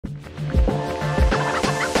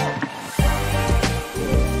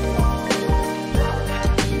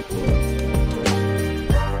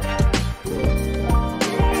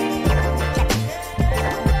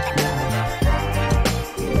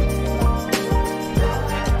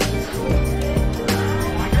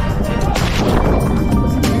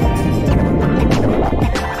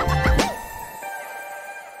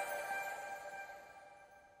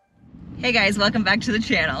Hey guys, welcome back to the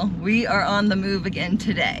channel. We are on the move again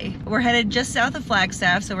today. We're headed just south of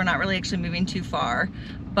Flagstaff, so we're not really actually moving too far,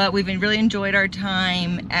 but we've really enjoyed our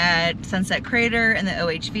time at Sunset Crater and the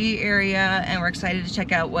OHV area, and we're excited to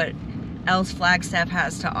check out what else Flagstaff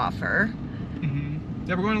has to offer.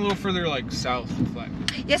 Yeah, we're going a little further like south of Flag.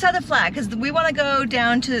 Yeah, south of Flag, because we want to go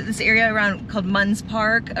down to this area around called Munds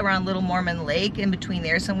Park, around Little Mormon Lake, in between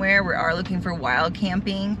there somewhere. We are looking for wild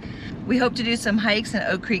camping. We hope to do some hikes in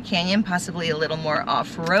Oak Creek Canyon, possibly a little more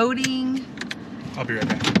off-roading. I'll be right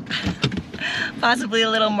back. Possibly a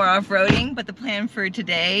little more off-roading, but the plan for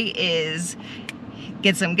today is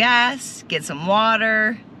get some gas, get some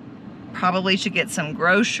water, probably should get some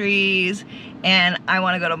groceries, and I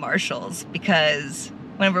want to go to Marshall's because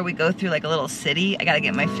whenever we go through like a little city, I gotta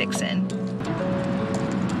get my fix in.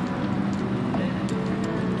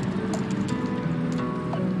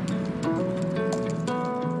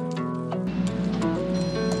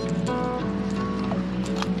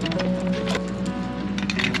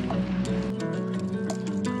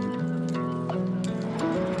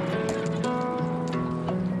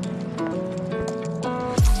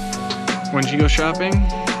 When you go shopping,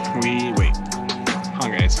 we wait. Hold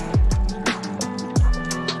on, guys.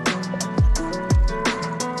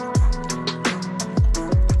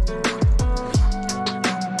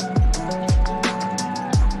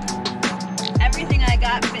 Everything I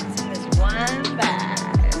got fits in this one bag.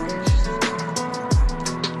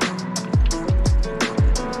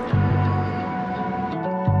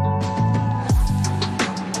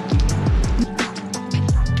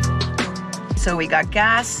 So we got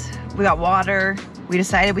gas. We got water. We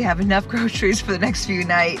decided we have enough groceries for the next few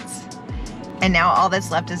nights. And now all that's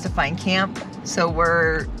left is to find camp. So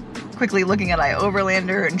we're quickly looking at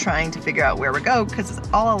iOverlander and trying to figure out where we go because it's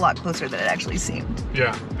all a lot closer than it actually seemed.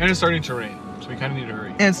 Yeah, and it's starting to rain, so we kind of need to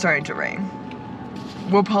hurry. And it's starting to rain.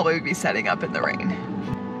 We'll probably be setting up in the rain.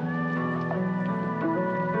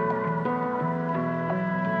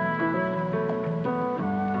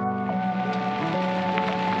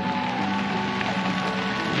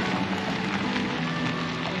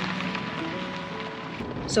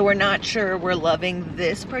 So we're not sure we're loving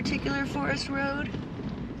this particular forest road.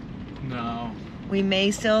 No. We may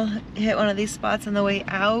still hit one of these spots on the way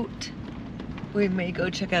out. We may go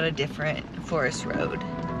check out a different forest road.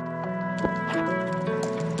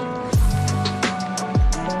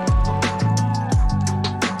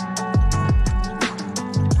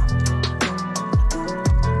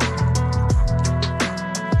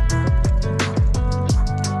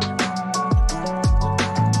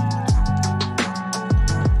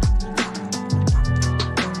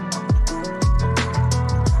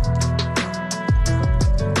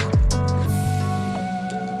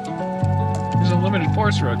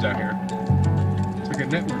 Forest roads out here. It's like a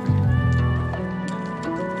network.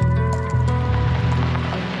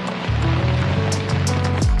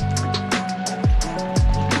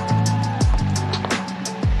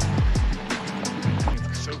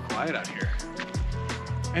 It's so quiet out here.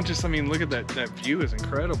 And just, I mean, look at that view is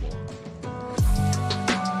incredible.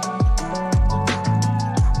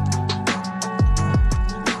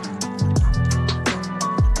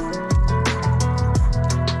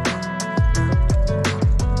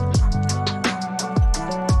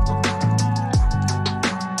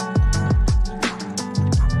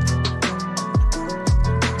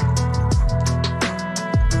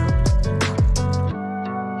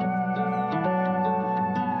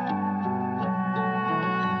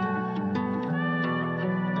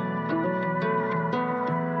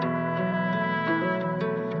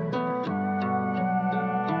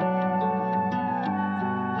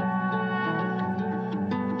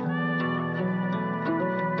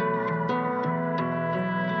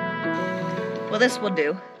 Well, this will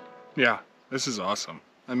do. Yeah, this is awesome.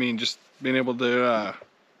 I mean, just being able to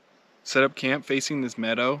set up camp facing this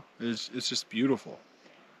meadow it's just beautiful.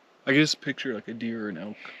 I can just picture like a deer or an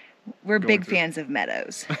elk. We're big fans of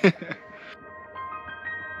meadows.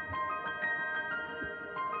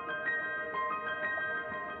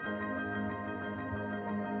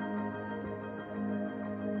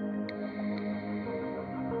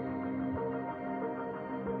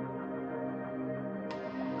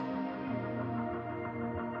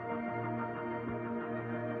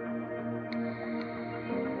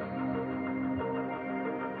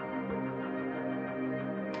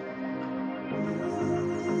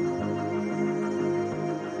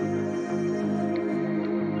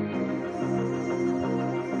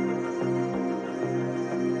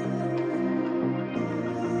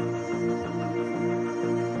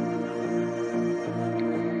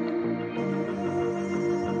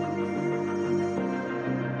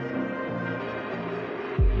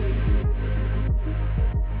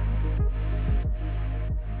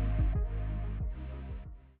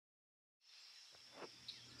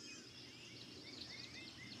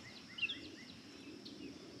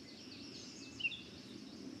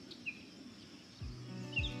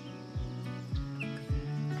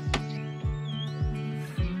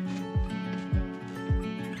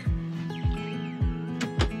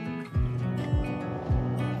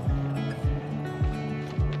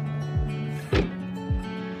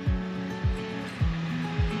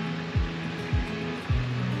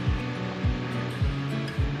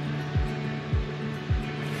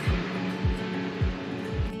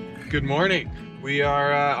 Good morning. We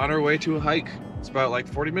are on our way to a hike. It's about like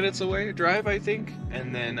 40 minutes away, a drive, I think.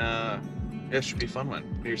 And then it should be a fun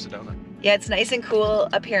one near Sedona. Yeah, it's nice and cool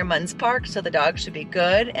up here in Munds Park, so the dogs should be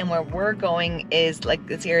good. And where we're going is like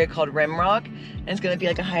this area called Rim Rock, and it's gonna be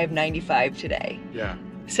like a high of 95 today. Yeah.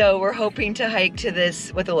 So we're hoping to hike to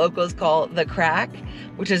this, what the locals call the Crack,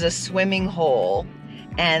 which is a swimming hole.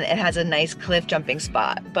 And it has a nice cliff jumping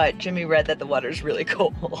spot. But Jimmy read that the water's really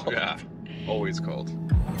cold. Yeah, always cold.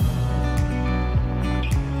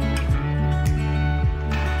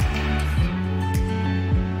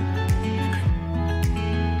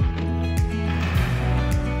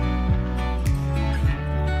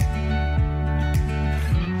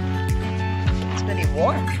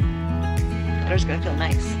 Warm. Water's gonna feel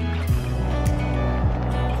nice.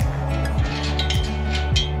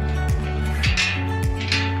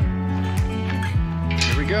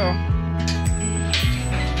 Here we go.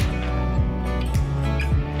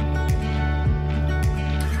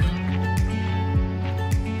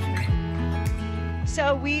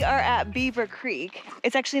 So we are at Beaver Creek.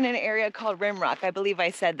 It's actually in an area called Rim Rock. I believe I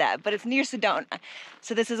said that, but it's near Sedona.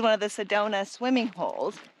 So this is one of the Sedona swimming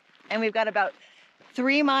holes, and we've got about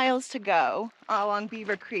 3 miles to go along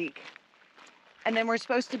Beaver Creek. And then we're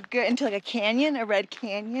supposed to go into like a canyon, a red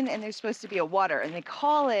canyon, and there's supposed to be a water, and they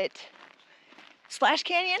call it Splash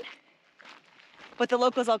Canyon, but the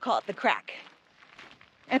locals all call it the Crack.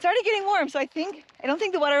 And it's already getting warm, so I don't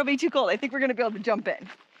think the water will be too cold. I think we're gonna be able to jump in.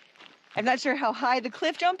 I'm not sure how high the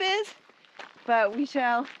cliff jump is, but we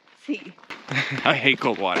shall see. I hate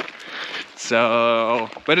cold water. So,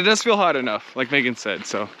 but it does feel hot enough, like Megan said,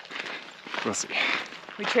 so we'll see.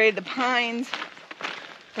 We traded the pines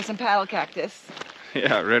for some paddle cactus.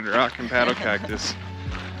 Yeah, red rock and paddle cactus.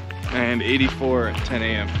 And 84 at 10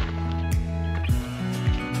 a.m.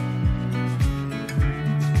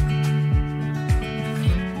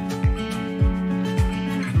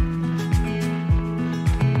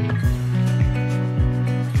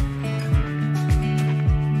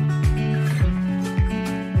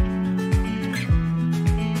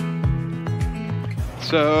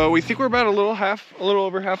 So we think we're about a little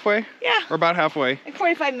over halfway. Yeah. We're about halfway. Like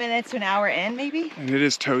 45 minutes to an hour in, maybe. And it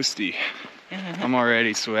is toasty. I'm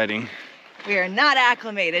already sweating. We are not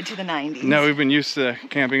acclimated to the 90s. No, we've been used to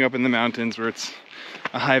camping up in the mountains where it's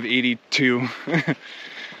a high of 82.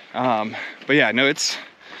 But yeah, no, it's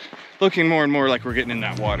looking more and more like we're getting in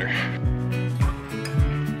that water.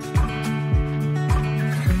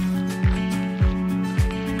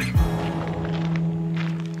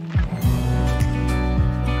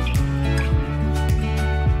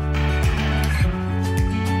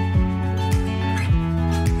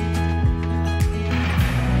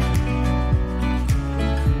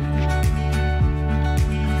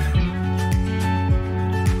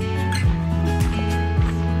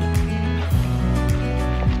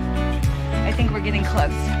 Getting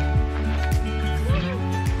close.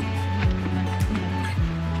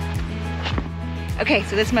 Okay,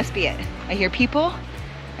 so this must be it. I hear people,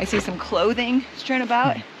 I see some clothing strewn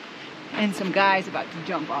about, and some guys about to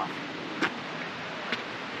jump off.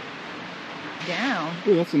 Down.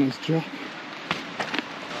 Oh, that's a nice drop.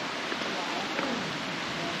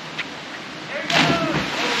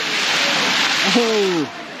 Oh!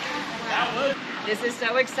 This is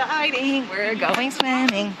so exciting. We're going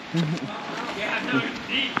swimming. Yeah, no, it's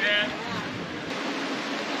deep, man.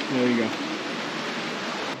 There you go.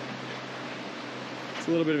 It's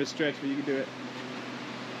a little bit of a stretch, but you can do it.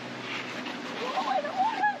 Oh, I don't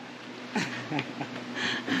want it.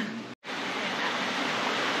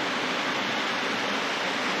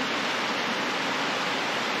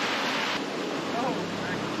 Oh,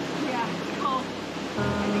 yeah, cool. I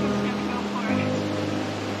think it's gonna go for it.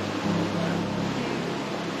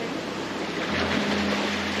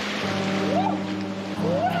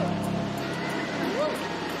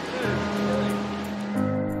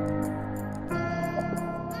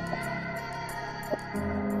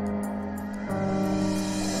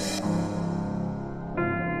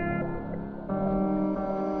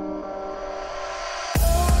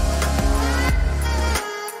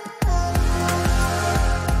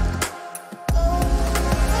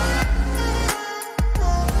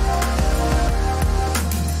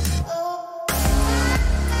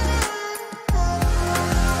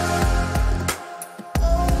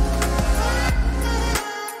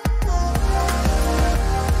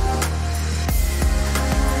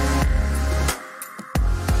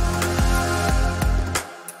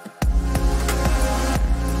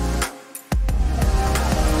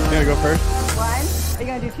 You gonna go first? One. Are you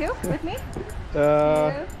gonna do two with me? Two.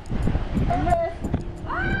 And lift.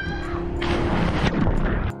 Ah!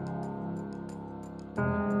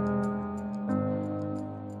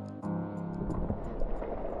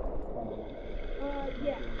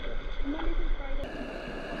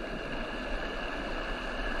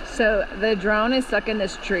 So the drone is stuck in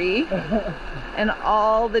this tree and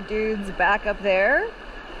all the dudes back up there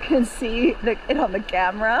can see it on the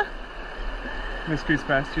camera. Mystery's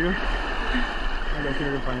past you. I guess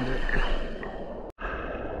you're gonna find it.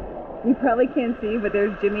 You probably can't see, but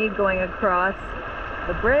there's Jimmy going across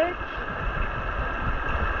the bridge.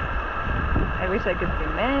 I wish I could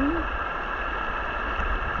zoom in.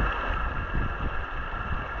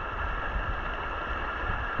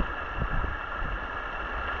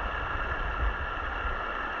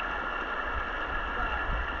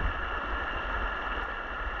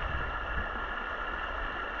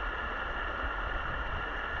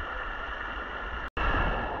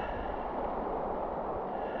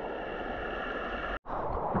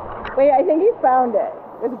 Wait, I think he found it.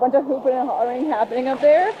 There's a bunch of hooping and hollering happening up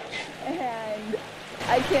there, and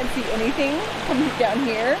I can't see anything from down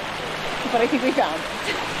here, but I think we found it.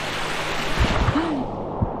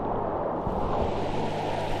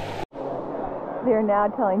 They're now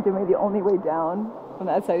telling Jimmy the only way down from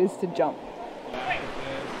that side is to jump.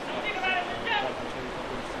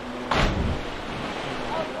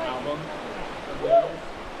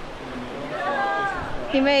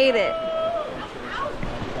 He made it.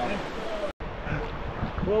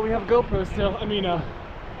 Well, we have a GoPro still. I mean,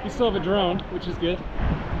 we still have a drone, which is good.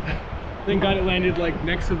 Thank God it landed like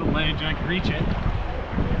next to the ledge and I could reach it.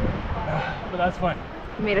 But that's fine.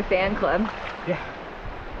 You made a fan club. Yeah.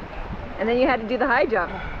 And then you had to do the high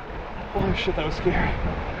jump. Oh shit, that was scary.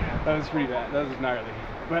 That was pretty bad. That was gnarly.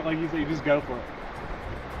 But like you said, you just go for it.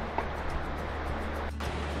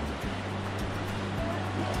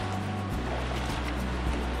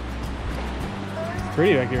 It's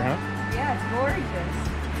pretty back here, huh? Yeah, it's gorgeous.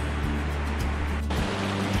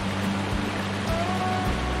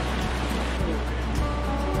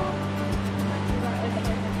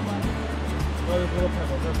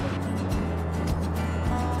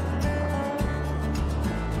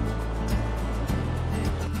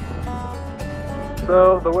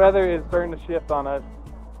 So the weather is starting to shift on us.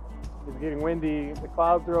 It's getting windy, the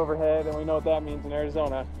clouds are overhead, and we know what that means in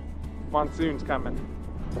Arizona. Monsoon's coming.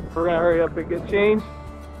 So we're gonna hurry up and get changed,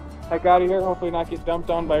 heck out of here, hopefully not get dumped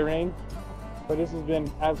on by rain. But this has been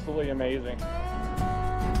absolutely amazing.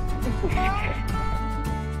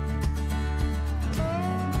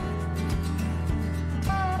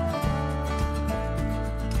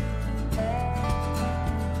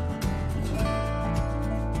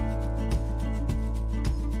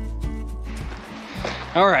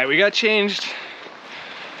 All right, we got changed,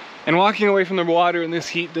 and walking away from the water in this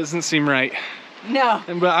heat doesn't seem right. No.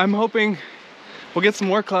 But I'm hoping we'll get some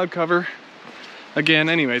more cloud cover again.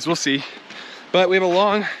 Anyways, we'll see. But we have a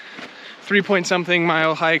long 3-point-something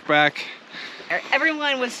mile hike back.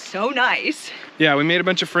 Everyone was so nice. Yeah, we made a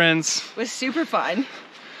bunch of friends. It was super fun.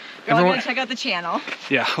 Go on and check out the channel.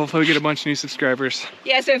 Yeah, hopefully we get a bunch of new subscribers.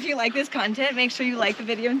 Yeah, so if you like this content, make sure you like the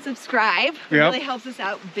video and subscribe. It really helps us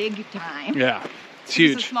out big time. Yeah. It's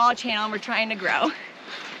huge. It's a small channel and we're trying to grow.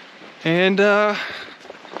 And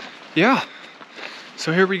yeah,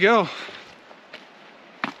 so here we go.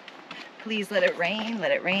 Please let it rain,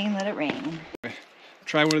 let it rain, let it rain.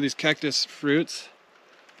 Try one of these cactus fruits.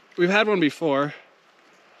 We've had one before.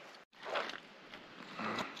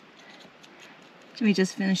 Jimmy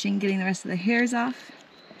just finishing getting the rest of the hairs off.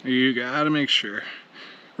 You gotta make sure.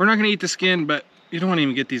 We're not gonna eat the skin, but you don't wanna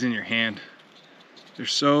even get these in your hand. They're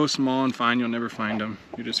so small and fine, you'll never find them.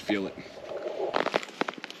 You just feel it.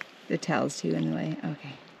 The towels too in the way,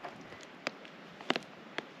 okay.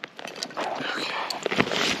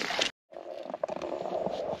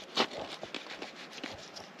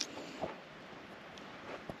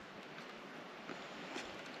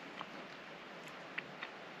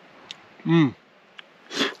 Mmm.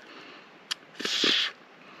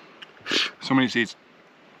 So many seeds.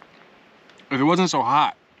 If it wasn't so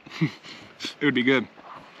hot, it would be good.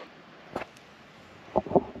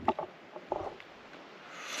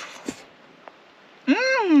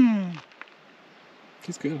 Mmm.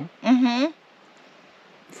 Tastes good, huh? Mm-hmm.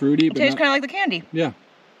 Fruity, It but tastes not... kind of like the candy. Yeah.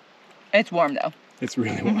 It's warm though. It's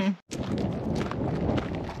really warm.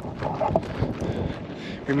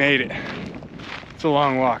 We made it. It's a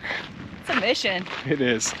long walk. It's a mission. It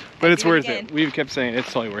is, but it's worth it. We've kept saying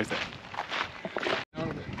it's totally worth it.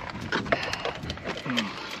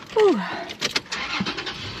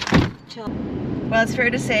 Well, it's fair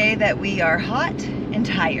to say that we are hot and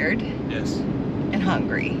tired. Yes. And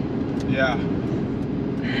hungry. Yeah.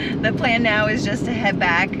 The plan now is just to head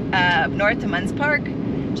back north to Munds Park,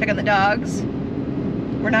 check on the dogs.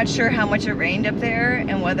 We're not sure how much it rained up there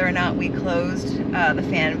and whether or not we closed the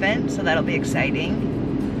fan vent, so that'll be exciting.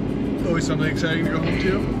 Always something exciting to go home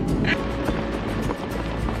to.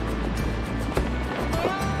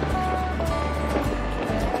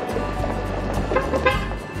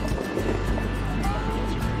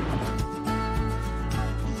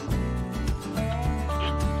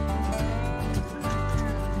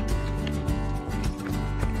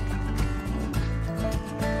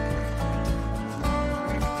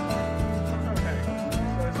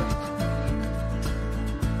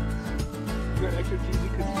 got extra cheesy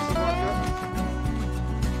because you see more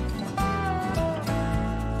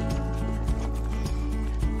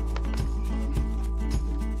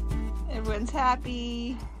Everyone's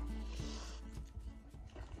happy.